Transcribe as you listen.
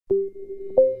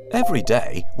Every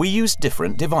day, we use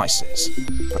different devices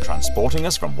for transporting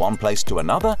us from one place to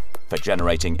another, for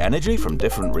generating energy from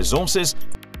different resources,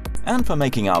 and for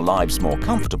making our lives more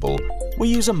comfortable, we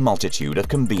use a multitude of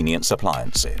convenience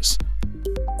appliances.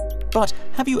 But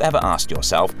have you ever asked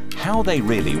yourself how they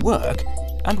really work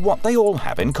and what they all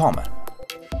have in common?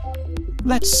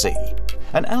 Let's see.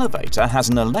 An elevator has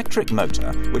an electric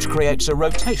motor which creates a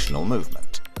rotational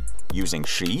movement. Using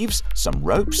sheaves, some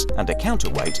ropes and a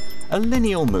counterweight, a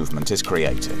linear movement is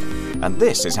created. And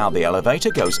this is how the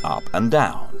elevator goes up and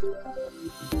down.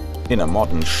 In a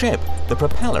modern ship, the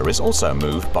propeller is also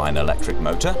moved by an electric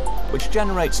motor, which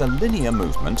generates a linear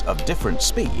movement of different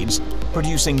speeds,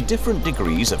 producing different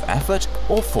degrees of effort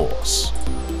or force.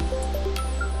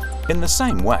 In the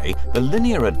same way, the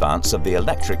linear advance of the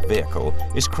electric vehicle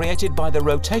is created by the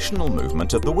rotational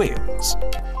movement of the wheels.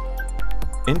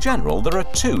 In general, there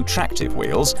are two tractive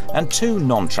wheels and two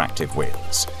non-tractive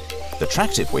wheels. The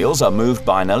tractive wheels are moved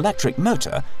by an electric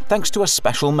motor thanks to a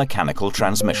special mechanical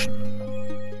transmission.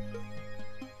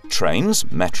 Trains,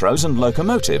 metros and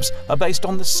locomotives are based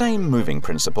on the same moving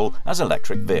principle as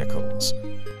electric vehicles.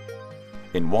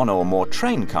 In one or more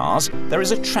train cars, there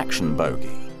is a traction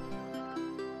bogie.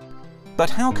 But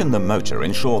how can the motor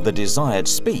ensure the desired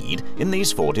speed in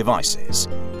these four devices?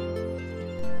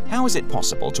 How is it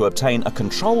possible to obtain a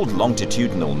controlled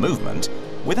longitudinal movement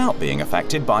without being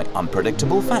affected by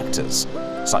unpredictable factors,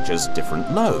 such as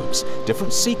different loads,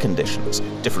 different sea conditions,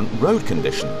 different road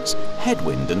conditions,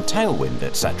 headwind and tailwind,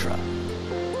 etc.?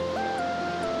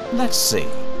 Let's see.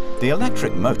 The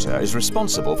electric motor is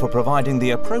responsible for providing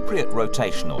the appropriate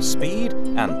rotational speed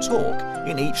and torque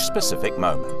in each specific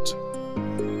moment.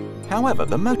 However,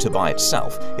 the motor by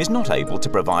itself is not able to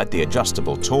provide the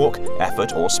adjustable torque,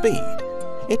 effort or speed.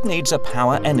 It needs a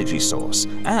power energy source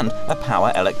and a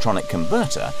power electronic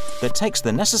converter that takes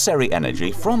the necessary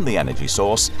energy from the energy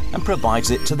source and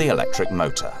provides it to the electric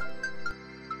motor.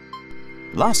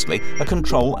 Lastly, a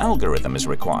control algorithm is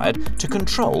required to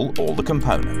control all the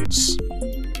components.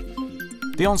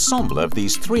 The ensemble of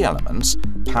these three elements,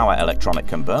 power electronic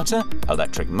converter,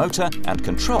 electric motor and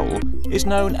control, is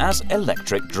known as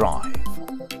electric drive.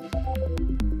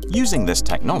 Using this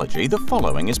technology, the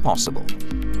following is possible.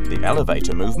 The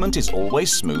elevator movement is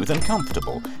always smooth and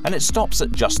comfortable, and it stops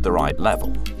at just the right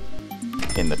level.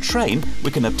 In the train,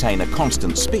 we can obtain a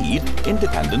constant speed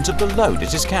independent of the load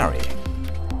it is carrying.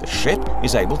 The ship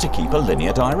is able to keep a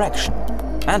linear direction.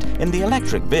 And in the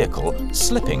electric vehicle,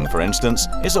 slipping, for instance,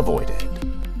 is avoided.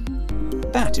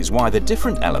 That is why the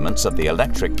different elements of the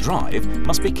electric drive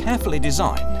must be carefully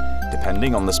designed,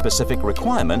 depending on the specific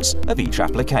requirements of each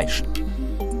application.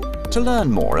 To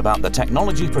learn more about the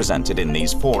technology presented in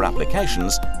these four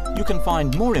applications, you can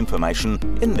find more information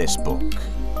in this book.